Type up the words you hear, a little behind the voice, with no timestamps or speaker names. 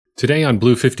Today on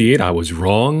Blue 58, I was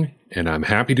wrong, and I'm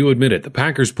happy to admit it. The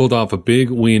Packers pulled off a big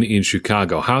win in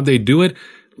Chicago. How'd they do it?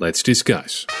 Let's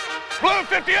discuss. Blue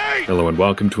 58! Hello and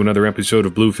welcome to another episode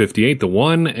of Blue 58, the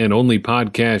one and only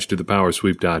podcast of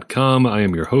thepowersweep.com. I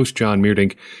am your host, John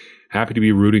Meerdink. Happy to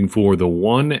be rooting for the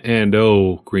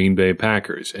 1-0 Green Bay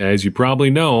Packers. As you probably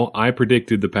know, I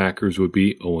predicted the Packers would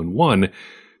be 0-1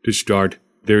 to start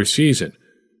their season.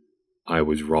 I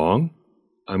was wrong.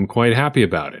 I'm quite happy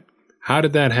about it. How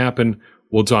did that happen?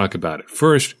 We'll talk about it.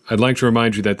 First, I'd like to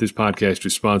remind you that this podcast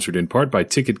is sponsored in part by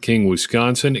Ticket King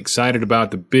Wisconsin. Excited about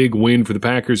the big win for the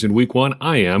Packers in Week 1?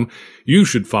 I am. You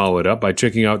should follow it up by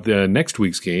checking out the next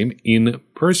week's game in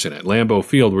person at Lambeau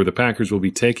Field, where the Packers will be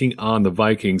taking on the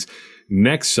Vikings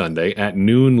next Sunday at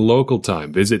noon local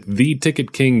time. Visit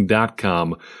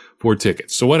theticketking.com for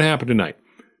tickets. So what happened tonight?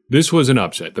 This was an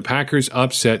upset. The Packers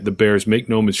upset the Bears. Make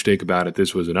no mistake about it.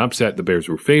 This was an upset. The Bears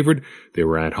were favored. They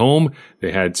were at home.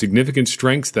 They had significant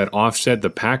strengths that offset the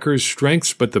Packers'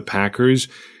 strengths, but the Packers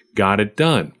got it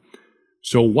done.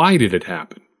 So why did it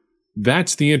happen?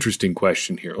 That's the interesting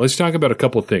question here. Let's talk about a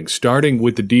couple things, starting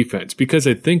with the defense, because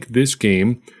I think this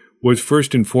game was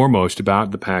first and foremost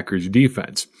about the Packers'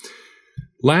 defense.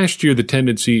 Last year, the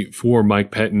tendency for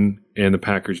Mike Pettine and the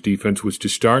Packers' defense was to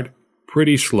start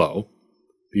pretty slow.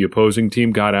 The opposing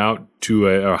team got out to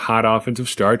a hot offensive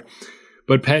start,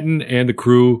 but Pettine and the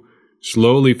crew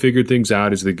slowly figured things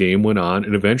out as the game went on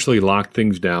and eventually locked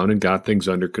things down and got things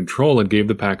under control and gave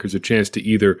the Packers a chance to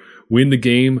either win the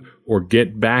game or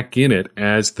get back in it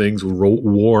as things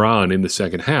wore on in the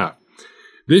second half.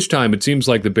 This time, it seems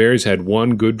like the Bears had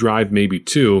one good drive, maybe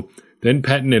two, then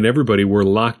Pettine and everybody were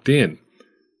locked in.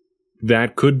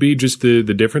 That could be just the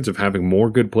difference of having more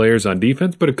good players on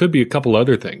defense, but it could be a couple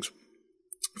other things.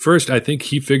 First, I think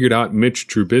he figured out Mitch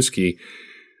Trubisky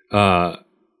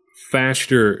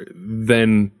faster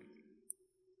than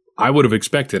I would have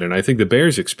expected, and I think the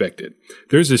Bears expected.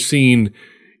 There's a scene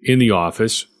in The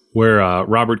Office where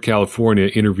Robert California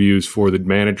interviews for the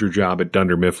manager job at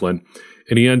Dunder Mifflin,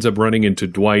 and he ends up running into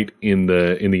Dwight in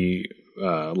the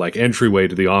entryway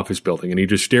to the office building, and he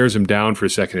just stares him down for a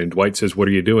second, and Dwight says, "What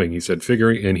are you doing?" He said,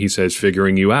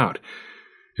 "Figuring you out."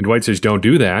 And Dwight says, "Don't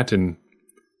do that," and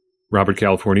Robert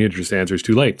California just answers,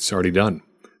 "Too late. It's already done."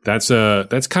 That's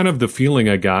kind of the feeling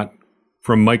I got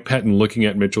from Mike Pettine looking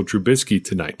at Mitchell Trubisky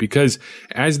tonight, because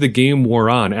as the game wore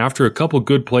on, after a couple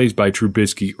good plays by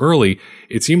Trubisky early,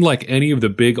 it seemed like any of the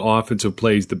big offensive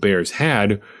plays the Bears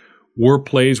had were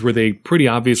plays where they pretty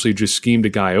obviously just schemed a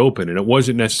guy open, and it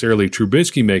wasn't necessarily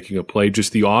Trubisky making a play,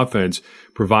 just the offense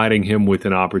providing him with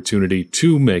an opportunity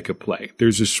to make a play.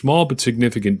 There's a small but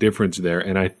significant difference there,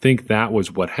 and I think that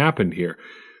was what happened here.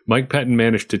 Mike Pettine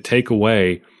managed to take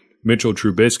away Mitchell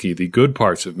Trubisky, the good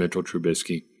parts of Mitchell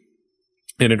Trubisky,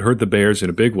 and it hurt the Bears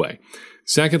in a big way.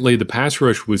 Secondly, the pass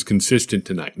rush was consistent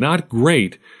tonight. Not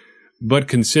great, but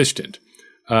consistent.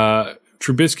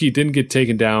 Trubisky didn't get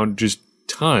taken down just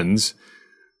tons,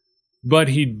 but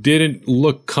he didn't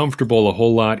look comfortable a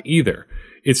whole lot either.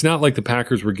 It's not like the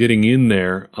Packers were getting in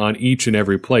there on each and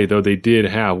every play, though they did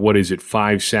have,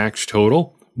 5 sacks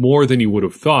total? More than you would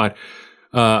have thought.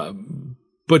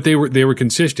 But they were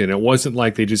consistent. It wasn't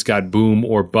like they just got boom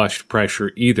or bust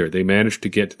pressure either. They managed to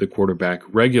get to the quarterback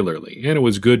regularly. And it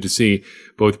was good to see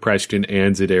both Preston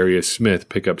and Za'Darius Smith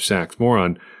pick up sacks. More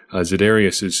on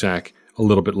Za'Darius' sack a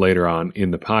little bit later on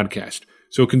in the podcast.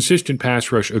 So consistent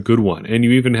pass rush, a good one. And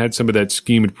you even had some of that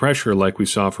schemed pressure like we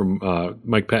saw from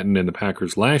Mike Pettine and the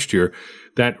Packers last year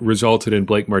that resulted in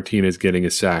Blake Martinez getting a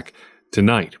sack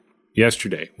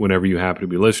yesterday, whenever you happen to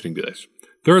be listening to this.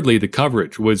 Thirdly, the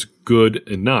coverage was good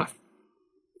enough.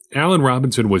 Allen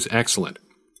Robinson was excellent.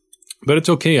 But it's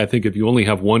okay, I think, if you only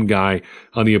have one guy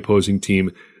on the opposing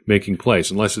team making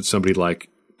plays, unless it's somebody like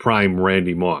prime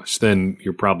Randy Moss. Then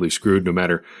you're probably screwed no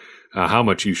matter how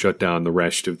much you shut down the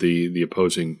rest of the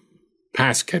opposing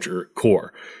pass catcher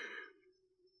core.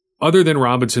 Other than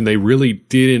Robinson, they really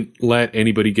didn't let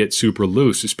anybody get super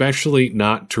loose, especially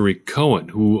not Tariq Cohen,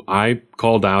 who I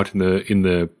called out in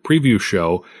the preview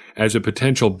show as a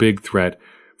potential big threat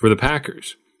for the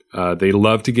Packers. They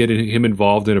love to get him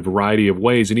involved in a variety of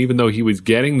ways, and even though he was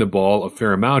getting the ball a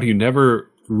fair amount, he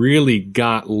never really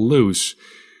got loose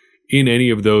in any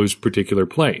of those particular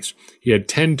plays. He had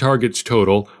 10 targets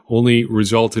total, only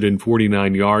resulted in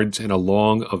 49 yards and a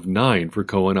long of 9 for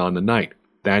Cohen on the night.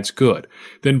 That's good.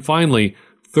 Then finally,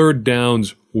 third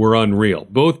downs were unreal.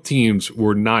 Both teams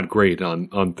were not great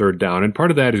on third down, and part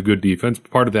of that is good defense.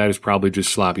 Part of that is probably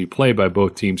just sloppy play by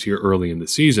both teams here early in the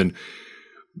season.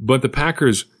 But the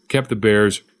Packers kept the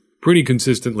Bears pretty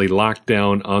consistently locked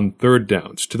down on third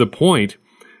downs, to the point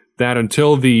that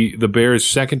until the Bears'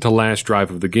 second to last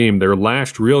drive of the game, their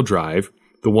last real drive,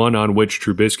 the one on which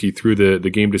Trubisky threw the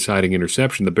game-deciding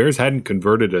interception, the Bears hadn't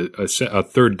converted a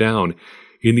third down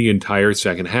in the entire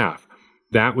second half.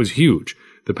 That was huge.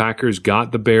 The Packers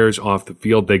got the Bears off the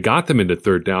field. They got them into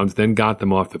third downs, then got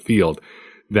them off the field.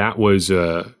 That was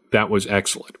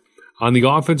excellent. On the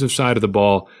offensive side of the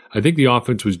ball, I think the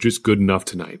offense was just good enough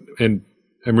tonight. And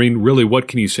I mean, really, what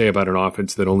can you say about an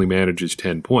offense that only manages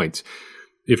 10 points?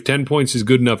 If 10 points is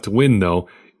good enough to win, though,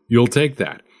 you'll take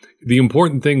that. The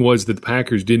important thing was that the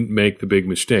Packers didn't make the big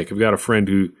mistake. I've got a friend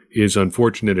who is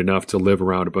unfortunate enough to live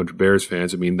around a bunch of Bears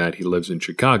fans. I mean that he lives in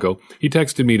Chicago. He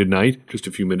texted me tonight, just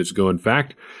a few minutes ago, in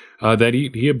fact, that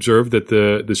he observed that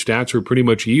the stats were pretty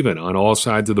much even on all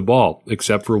sides of the ball,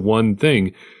 except for one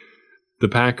thing. The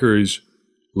Packers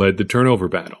led the turnover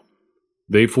battle.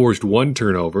 They forced one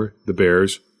turnover. The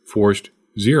Bears forced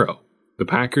 0. The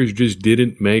Packers just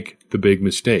didn't make the big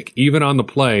mistake. Even on the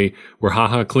play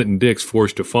where Clinton-Dix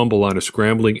forced a fumble on a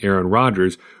scrambling Aaron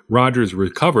Rodgers, Rodgers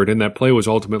recovered, and that play was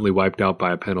ultimately wiped out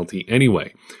by a penalty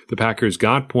anyway. The Packers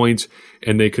got points,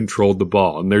 and they controlled the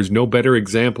ball. And there's no better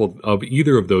example of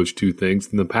either of those two things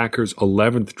than the Packers'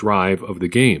 11th drive of the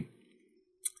game.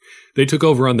 They took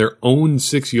over on their own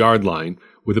 6-yard line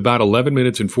with about 11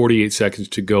 minutes and 48 seconds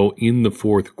to go in the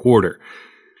fourth quarter.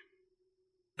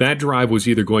 That drive was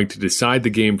either going to decide the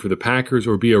game for the Packers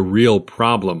or be a real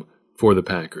problem for the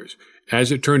Packers.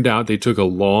 As it turned out, they took a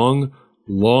long,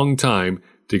 long time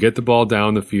to get the ball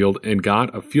down the field and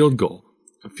got a field goal.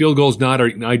 A field goal is not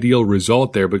an ideal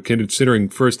result there, but considering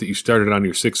first that you started on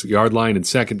your 6-yard line and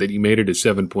second that you made it a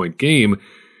 7-point game,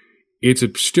 it's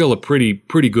still a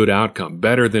pretty good outcome,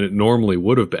 better than it normally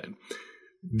would have been.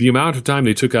 The amount of time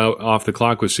they took out off the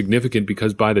clock was significant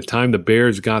because by the time the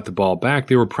Bears got the ball back,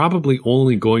 they were probably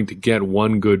only going to get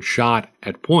one good shot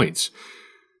at points.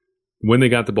 When they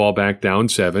got the ball back down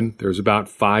 7, there was about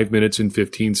 5 minutes and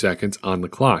 15 seconds on the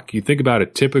clock. You think about a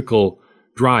typical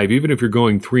drive, even if you're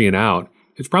going 3 and out,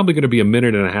 it's probably going to be a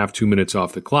minute and a half, 2 minutes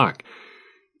off the clock.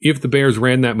 If the Bears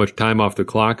ran that much time off the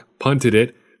clock, punted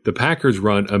it, the Packers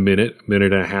run a minute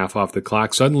and a half off the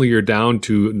clock, suddenly you're down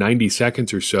to 90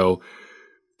 seconds or so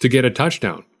to get a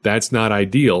touchdown. That's not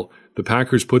ideal. The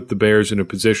Packers put the Bears in a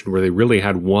position where they really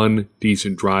had one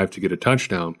decent drive to get a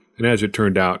touchdown, and as it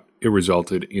turned out, it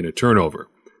resulted in a turnover.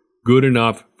 Good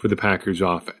enough for the Packers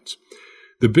offense.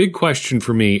 The big question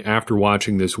for me after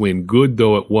watching this win, good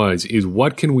though it was, is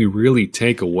what can we really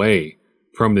take away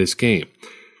from this game?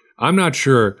 I'm not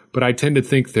sure, but I tend to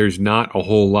think there's not a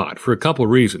whole lot for a couple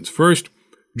of reasons. First,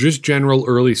 just general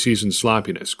early season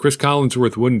sloppiness. Chris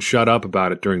Collinsworth wouldn't shut up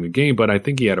about it during the game, but I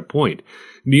think he had a point.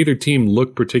 Neither team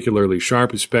looked particularly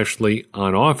sharp, especially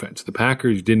on offense. The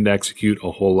Packers didn't execute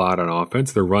a whole lot on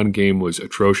offense. Their run game was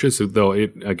atrocious, though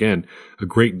again, a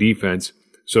great defense,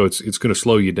 so it's going to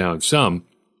slow you down some.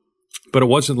 But it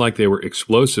wasn't like they were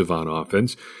explosive on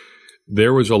offense.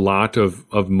 There was a lot of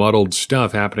muddled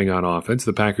stuff happening on offense.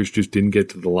 The Packers just didn't get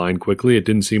to the line quickly. It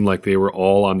didn't seem like they were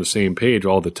all on the same page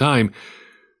all the time.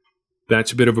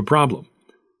 That's a bit of a problem.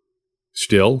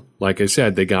 Still, like I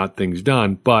said, they got things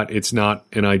done, but it's not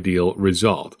an ideal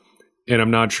result. And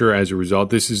I'm not sure as a result,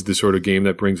 this is the sort of game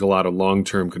that brings a lot of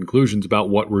long-term conclusions about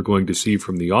what we're going to see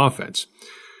from the offense.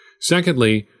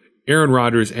 Secondly, Aaron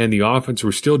Rodgers and the offense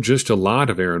were still just a lot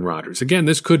of Aaron Rodgers. Again,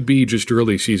 this could be just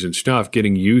early season stuff,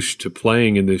 getting used to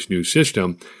playing in this new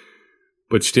system.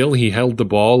 But still, he held the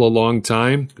ball a long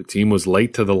time. The team was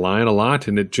late to the line a lot,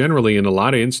 and it generally, in a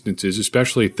lot of instances,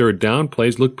 especially third down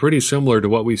plays, looked pretty similar to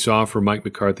what we saw from Mike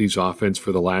McCarthy's offense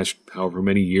for the last however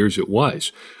many years it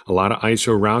was. A lot of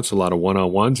ISO routes, a lot of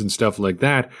one-on-ones and stuff like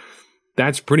that.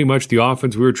 That's pretty much the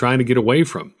offense we were trying to get away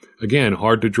from. Again,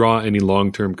 hard to draw any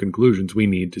long-term conclusions. We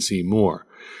need to see more.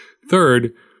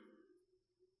 Third,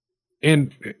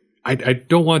 and I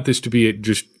don't want this to be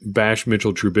just bash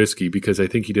Mitchell Trubisky because I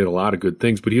think he did a lot of good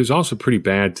things, but he was also pretty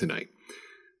bad tonight.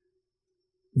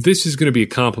 This is going to be a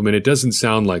compliment. It doesn't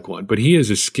sound like one, but he is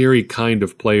a scary kind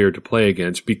of player to play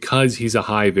against because he's a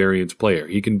high variance player.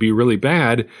 He can be really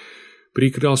bad, but he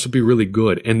could also be really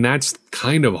good, and that's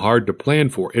kind of hard to plan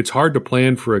for. It's hard to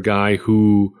plan for a guy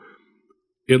who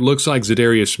it looks like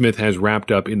Zadarius Smith has wrapped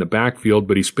up in the backfield,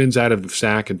 but he spins out of the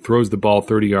sack and throws the ball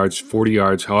 30 yards, 40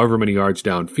 yards, however many yards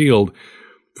downfield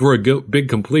for a big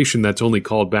completion that's only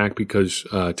called back because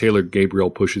Taylor Gabriel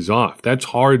pushes off. That's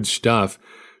hard stuff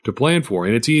to plan for,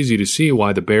 and it's easy to see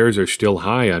why the Bears are still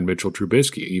high on Mitchell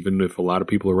Trubisky, even if a lot of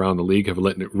people around the league have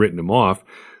written him off,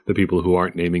 the people who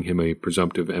aren't naming him a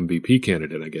presumptive MVP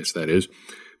candidate, I guess that is.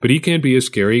 But he can be a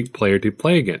scary player to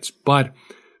play against. But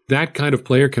that kind of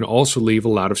player can also leave a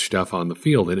lot of stuff on the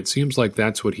field, and it seems like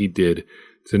that's what he did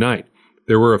tonight.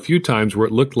 There were a few times where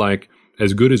it looked like,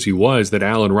 as good as he was, that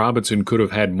Allen Robinson could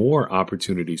have had more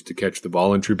opportunities to catch the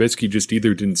ball, and Trubisky just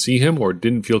either didn't see him or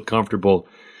didn't feel comfortable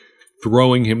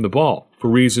throwing him the ball for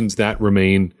reasons that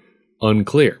remain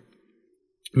unclear.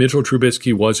 Mitchell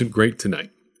Trubisky wasn't great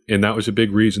tonight, and that was a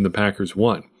big reason the Packers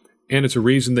won. And it's a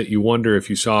reason that you wonder if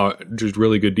you saw just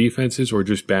really good defenses or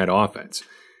just bad offense.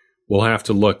 We'll have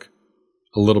to look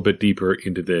a little bit deeper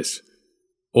into this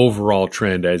overall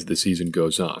trend as the season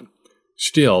goes on.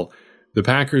 Still, the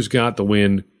Packers got the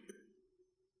win.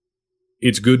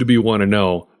 It's good to be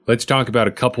 1-0. Let's talk about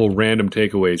a couple random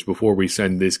takeaways before we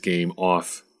send this game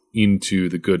off into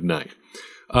the good night.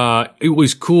 It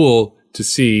was cool to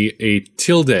see a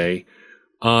tilde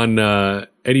on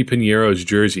Eddie Piñeiro's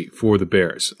jersey for the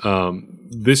Bears.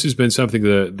 This has been something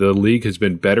the league has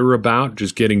been better about,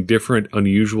 just getting different,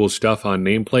 unusual stuff on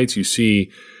nameplates. You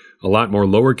see a lot more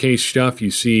lowercase stuff.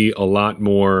 You see a lot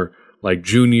more like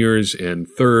juniors and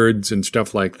thirds and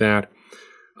stuff like that.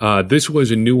 This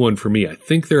was a new one for me. I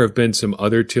think there have been some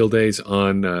other tildes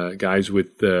on guys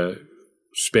with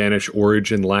Spanish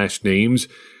origin last names.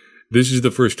 This is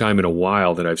the first time in a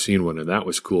while that I've seen one, and that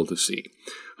was cool to see.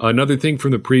 Another thing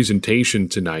from the presentation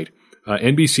tonight,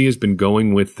 NBC has been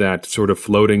going with that sort of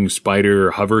floating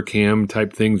spider hover cam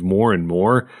type things more and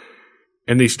more.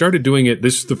 And they started doing it,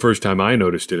 this is the first time I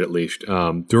noticed it at least,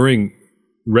 during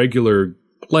regular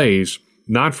plays,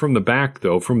 not from the back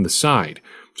though, from the side.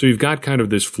 So you've got kind of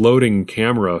this floating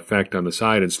camera effect on the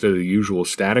side instead of the usual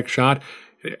static shot.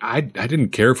 I didn't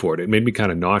care for it. It made me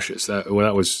kind of nauseous. That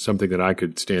was something that I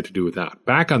could stand to do without.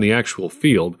 Back on the actual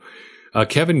field,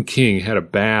 Kevin King had a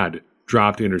bad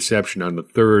dropped interception on the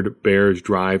third Bears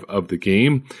drive of the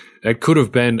game. That could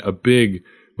have been a big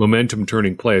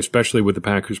momentum-turning play, especially with the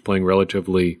Packers playing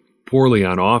relatively poorly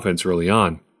on offense early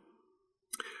on.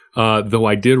 Though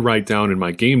I did write down in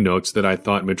my game notes that I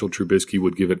thought Mitchell Trubisky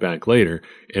would give it back later,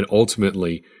 and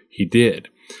ultimately he did.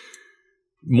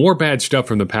 More bad stuff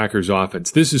from the Packers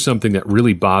offense. This is something that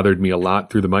really bothered me a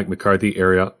lot through the Mike McCarthy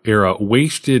era,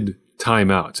 wasted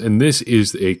timeouts. And this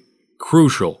is a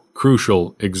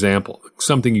crucial example,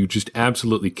 something you just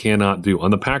absolutely cannot do. On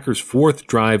the Packers' fourth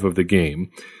drive of the game,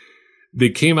 they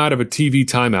came out of a TV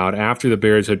timeout after the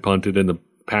Bears had punted and the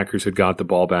Packers had got the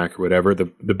ball back or whatever. The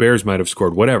Bears might have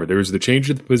scored, whatever. There was the change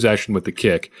of the possession with the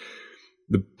kick.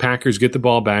 The Packers get the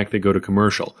ball back. They go to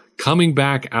commercial. Coming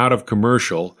back out of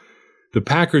commercial, the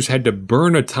Packers had to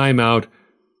burn a timeout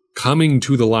coming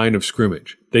to the line of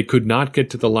scrimmage. They could not get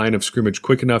to the line of scrimmage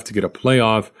quick enough to get a play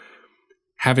off,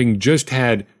 having just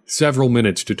had several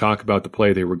minutes to talk about the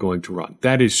play they were going to run.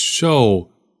 That is so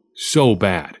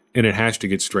bad, and it has to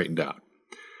get straightened out.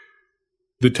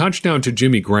 The touchdown to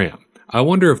Jimmy Graham, I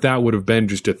wonder if that would have been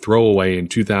just a throwaway in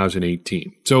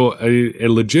 2018. So a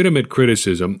legitimate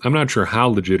criticism, I'm not sure how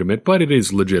legitimate, but it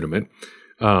is legitimate,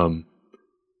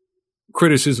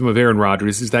 criticism of Aaron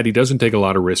Rodgers is that he doesn't take a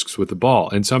lot of risks with the ball,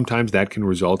 and sometimes that can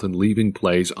result in leaving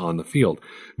plays on the field.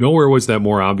 Nowhere was that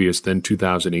more obvious than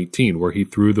 2018, where he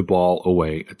threw the ball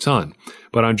away a ton.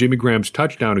 But on Jimmy Graham's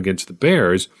touchdown against the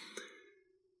Bears,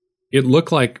 it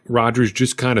looked like Rodgers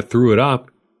just kind of threw it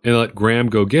up and let Graham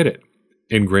go get it.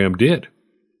 And Graham did.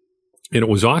 And it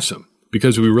was awesome,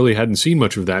 because we really hadn't seen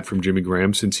much of that from Jimmy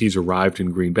Graham since he's arrived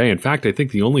in Green Bay. In fact, I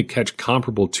think the only catch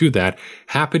comparable to that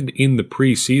happened in the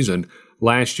preseason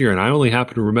last year, and I only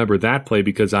happen to remember that play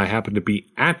because I happened to be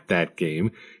at that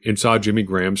game and saw Jimmy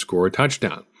Graham score a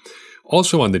touchdown.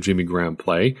 Also on the Jimmy Graham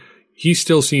play, he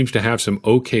still seems to have some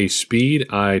okay speed.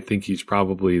 I think he's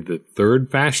probably the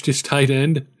third fastest tight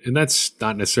end, and that's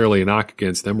not necessarily a knock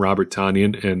against them. Robert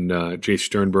Tonyan and Jay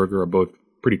Sternberger are both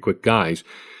pretty quick guys.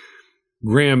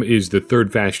 Graham is the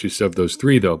third fastest of those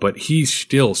three, though, but he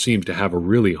still seems to have a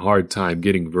really hard time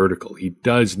getting vertical. He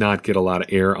does not get a lot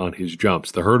of air on his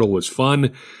jumps. The hurdle was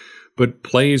fun, but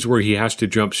plays where he has to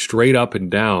jump straight up and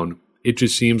down, it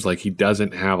just seems like he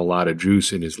doesn't have a lot of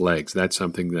juice in his legs. That's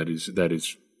something that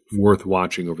is worth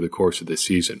watching over the course of this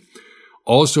season.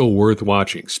 Also worth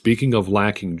watching, speaking of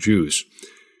lacking juice,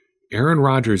 Aaron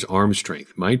Rodgers' arm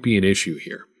strength might be an issue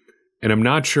here. And I'm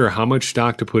not sure how much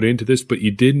stock to put into this, but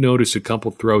you did notice a couple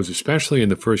throws, especially in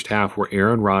the first half, where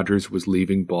Aaron Rodgers was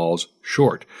leaving balls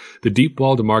short. The deep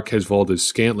ball to Marquez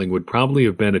Valdes-Scantling would probably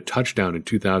have been a touchdown in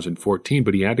 2014,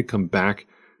 but he had to come back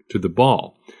to the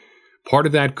ball. Part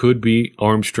of that could be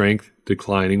arm strength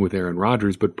declining with Aaron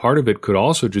Rodgers, but part of it could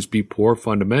also just be poor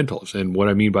fundamentals. And what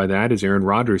I mean by that is Aaron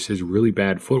Rodgers has really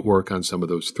bad footwork on some of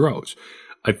those throws.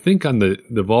 I think on the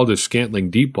Valdes-Scantling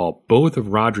deep ball, both of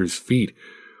Rodgers' feet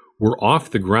were off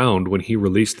the ground when he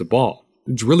released the ball.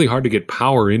 It's really hard to get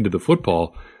power into the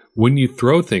football when you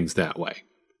throw things that way.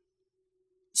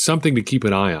 something to keep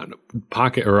an eye on.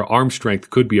 Pocket or arm strength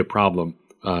could be a problem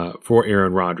for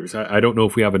Aaron Rodgers. I don't know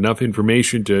if we have enough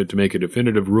information to make a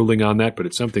definitive ruling on that, but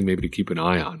it's something maybe to keep an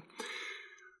eye on.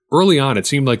 Early on, it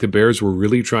seemed like the Bears were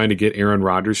really trying to get Aaron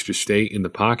Rodgers to stay in the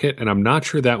pocket, and I'm not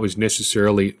sure that was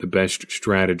necessarily the best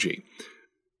strategy.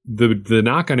 The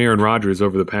knock on Aaron Rodgers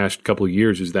over the past couple of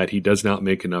years is that he does not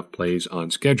make enough plays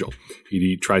on schedule.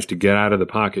 He tries to get out of the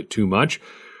pocket too much.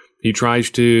 He tries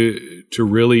to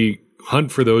really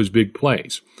hunt for those big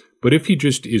plays. But if he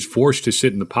just is forced to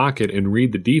sit in the pocket and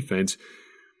read the defense,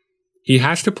 he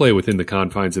has to play within the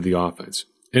confines of the offense.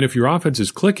 And if your offense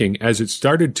is clicking, as it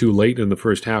started to late in the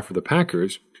first half for the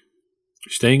Packers,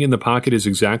 staying in the pocket is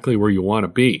exactly where you want to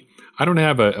be. I don't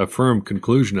have a firm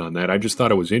conclusion on that. I just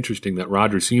thought it was interesting that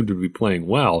Rodgers seemed to be playing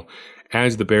well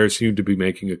as the Bears seemed to be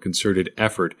making a concerted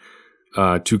effort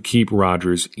to keep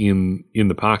Rodgers in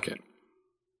the pocket.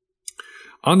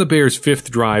 On the Bears' fifth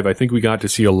drive, I think we got to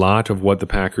see a lot of what the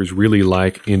Packers really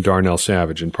like in Darnell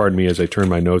Savage. And pardon me as I turn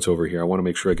my notes over here. I want to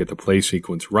make sure I get the play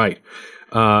sequence right.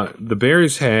 The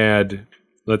Bears had,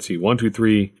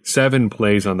 7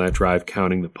 plays on that drive,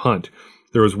 counting the punt.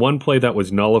 There was one play that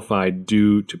was nullified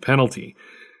due to penalty.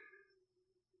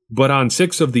 But on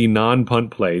 6 of the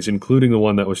non-punt plays, including the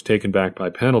one that was taken back by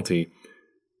penalty,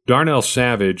 Darnell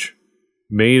Savage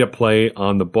made a play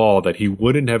on the ball that he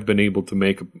wouldn't have been able to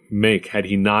make had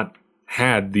he not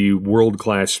had the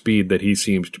world-class speed that he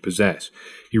seems to possess.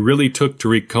 He really took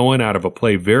Tarik Cohen out of a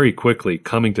play very quickly,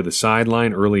 coming to the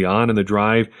sideline early on in the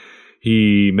drive.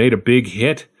 He made a big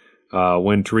hit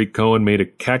when Tarik Cohen made a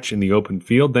catch in the open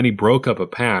field. Then he broke up a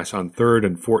pass on 3rd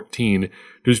and 14.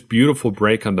 Just beautiful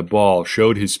break on the ball,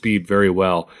 showed his speed very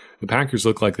well. The Packers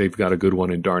look like they've got a good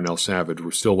one in Darnell Savage.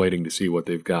 We're still waiting to see what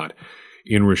they've got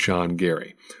in Rashawn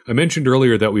Gary. I mentioned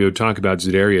earlier that we would talk about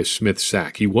Za'Darius Smith's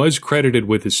sack. He was credited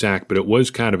with his sack, but it was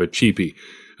kind of a cheapie.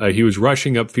 He was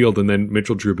rushing upfield, and then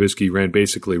Mitchell Trubisky ran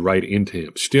basically right into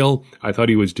him. Still, I thought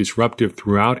he was disruptive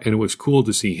throughout, and it was cool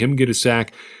to see him get a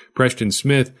sack. Preston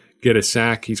Smith get a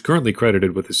sack. He's currently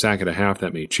credited with a sack and a half.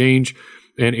 That may change.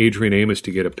 And Adrian Amos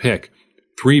to get a pick.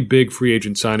 3 big free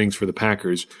agent signings for the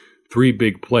Packers. 3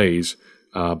 big plays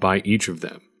by each of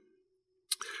them.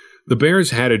 The Bears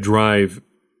had a drive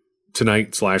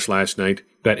tonight/last night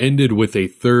that ended with a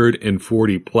 3rd and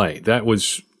 40 play. That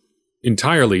was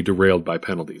entirely derailed by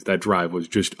penalties. That drive was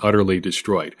just utterly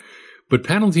destroyed. But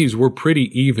penalties were pretty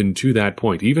even to that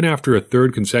point. Even after a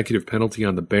 3rd consecutive penalty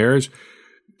on the Bears,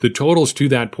 the totals to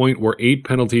that point were 8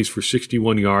 penalties for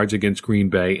 61 yards against Green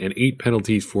Bay and 8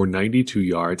 penalties for 92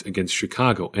 yards against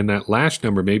Chicago. And that last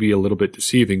number may be a little bit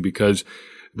deceiving because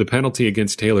the penalty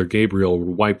against Taylor Gabriel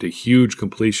wiped a huge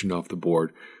completion off the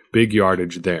board. Big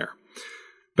yardage there.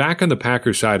 Back on the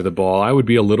Packers side of the ball, I would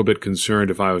be a little bit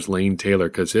concerned if I was Lane Taylor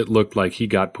because it looked like he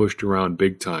got pushed around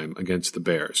big time against the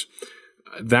Bears.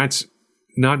 That's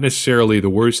not necessarily the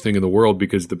worst thing in the world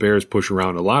because the Bears push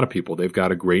around a lot of people. They've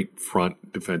got a great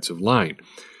front defensive line.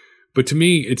 But to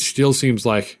me, it still seems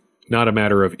like not a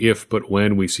matter of if, but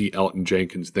when we see Elgton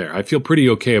Jenkins there. I feel pretty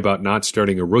okay about not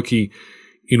starting a rookie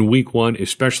in week 1,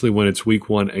 especially when it's week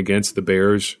 1 against the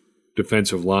Bears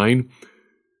defensive line.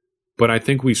 But I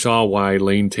think we saw why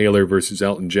Lane Taylor versus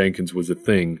Elgton Jenkins was a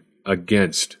thing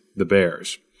against the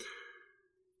Bears.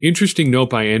 Interesting note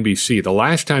by NBC, the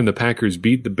last time the Packers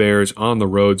beat the Bears on the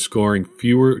road scoring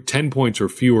 10 points or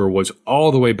fewer was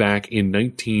all the way back in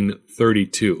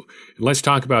 1932. And let's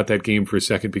talk about that game for a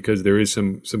second because there is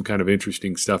some kind of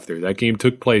interesting stuff there. That game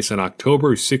took place on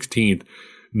October 16th,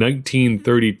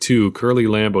 1932, Curly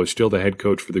Lambeau, still the head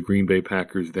coach for the Green Bay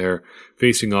Packers there,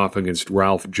 facing off against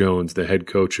Ralph Jones, the head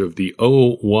coach of the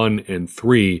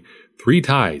 0-1-3, 3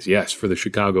 ties, yes, for the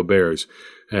Chicago Bears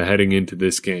heading into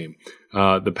this game.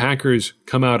 The Packers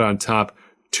come out on top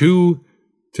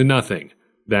 2-0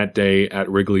 that day at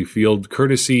Wrigley Field,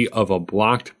 courtesy of a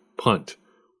blocked punt.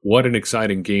 What an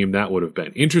exciting game that would have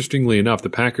been. Interestingly enough, the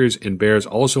Packers and Bears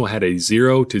also had a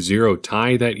 0-0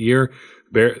 tie that year.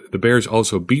 The Bears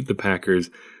also beat the Packers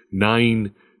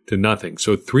 9-0.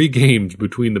 So 3 games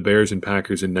between the Bears and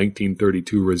Packers in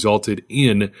 1932 resulted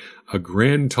in a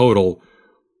grand total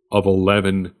of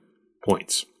 11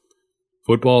 points.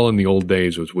 Football in the old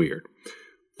days was weird.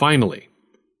 Finally,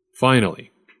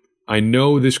 I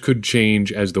know this could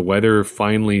change as the weather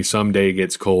finally someday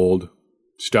gets cold,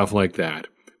 stuff like that,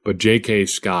 but J.K.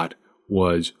 Scott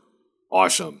was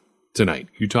awesome tonight.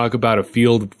 You talk about a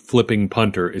field-flipping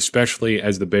punter, especially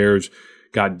as the Bears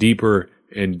got deeper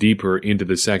and deeper into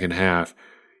the second half.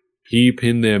 He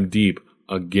pinned them deep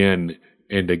again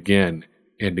and again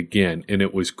and again, and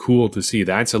it was cool to see.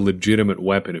 That's a legitimate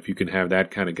weapon if you can have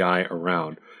that kind of guy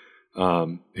around.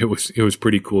 It was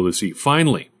pretty cool to see.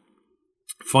 Finally,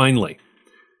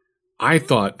 I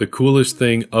thought the coolest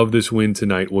thing of this win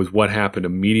tonight was what happened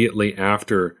immediately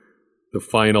after the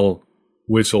final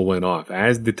whistle went off.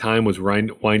 As the time was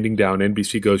winding down,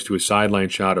 NBC goes to a sideline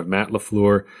shot of Matt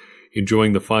LaFleur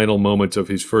enjoying the final moments of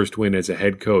his first win as a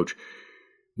head coach.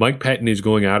 Mike Pettine is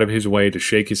going out of his way to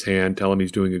shake his hand, tell him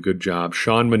he's doing a good job.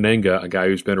 Sean Menenga, a guy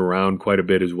who's been around quite a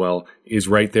bit as well, is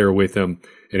right there with him.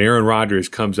 And Aaron Rodgers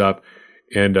comes up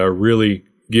and really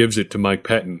gives it to Mike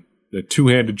Pettine. The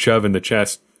two-handed shove in the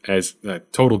chest as a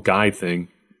total guy thing.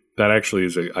 That actually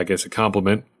is, I guess, a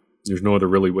compliment. There's no other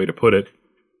really way to put it.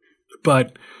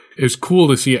 But it's cool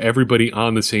to see everybody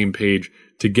on the same page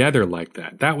together like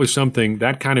that. That was something,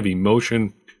 that kind of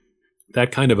emotion,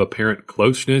 that kind of apparent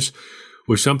closeness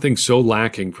was something so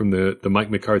lacking from the Mike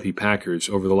McCarthy Packers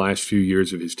over the last few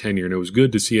years of his tenure, and it was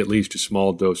good to see at least a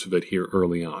small dose of it here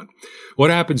early on. What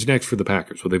happens next for the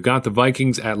Packers? Well, they've got the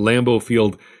Vikings at Lambeau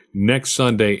Field next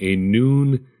Sunday, a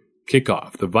noon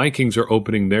kickoff. The Vikings are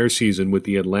opening their season with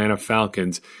the Atlanta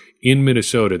Falcons in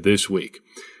Minnesota this week.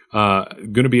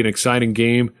 Going to be an exciting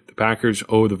game. The Packers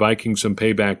owe the Vikings some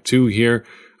payback too here.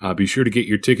 Be sure to get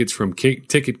your tickets from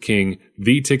Ticket King,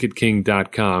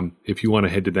 theticketking.com, if you want to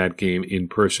head to that game in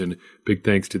person. Big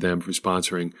thanks to them for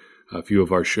sponsoring a few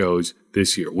of our shows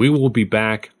this year. We will be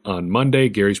back on Monday.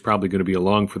 Gary's probably going to be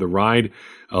along for the ride.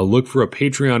 Look for a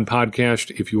Patreon podcast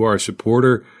if you are a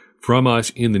supporter from us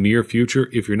in the near future.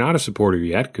 If you're not a supporter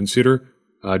yet, consider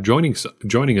joining us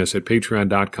at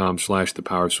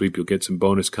patreon.com/thepowersweep. You'll get some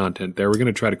bonus content there. We're going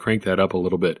to try to crank that up a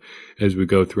little bit as we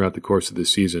go throughout the course of the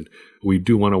season. We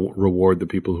do want to reward the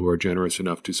people who are generous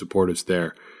enough to support us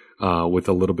there with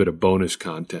a little bit of bonus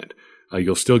content.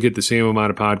 You'll still get the same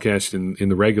amount of podcasts in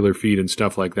the regular feed and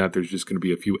stuff like that. There's just going to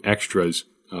be a few extras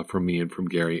from me and from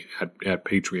Gary at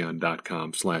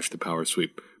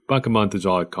patreon.com/thepowersweep. $1 a month is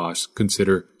all it costs.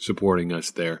 Consider supporting us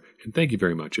there. And thank you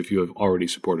very much if you have already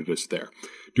supported us there.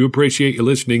 Do appreciate you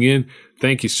listening in.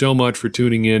 Thank you so much for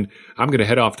tuning in. I'm going to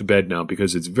head off to bed now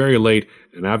because it's very late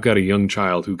and I've got a young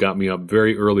child who got me up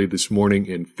very early this morning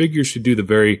and figures to do the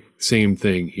very same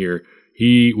thing here.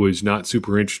 He was not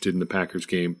super interested in the Packers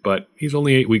game, but he's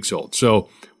only 8 weeks old. So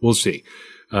we'll see.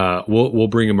 We'll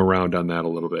bring him around on that a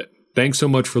little bit. Thanks so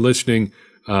much for listening.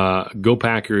 Go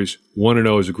Packers.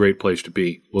 1-0 is a great place to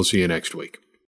be. We'll see you next week.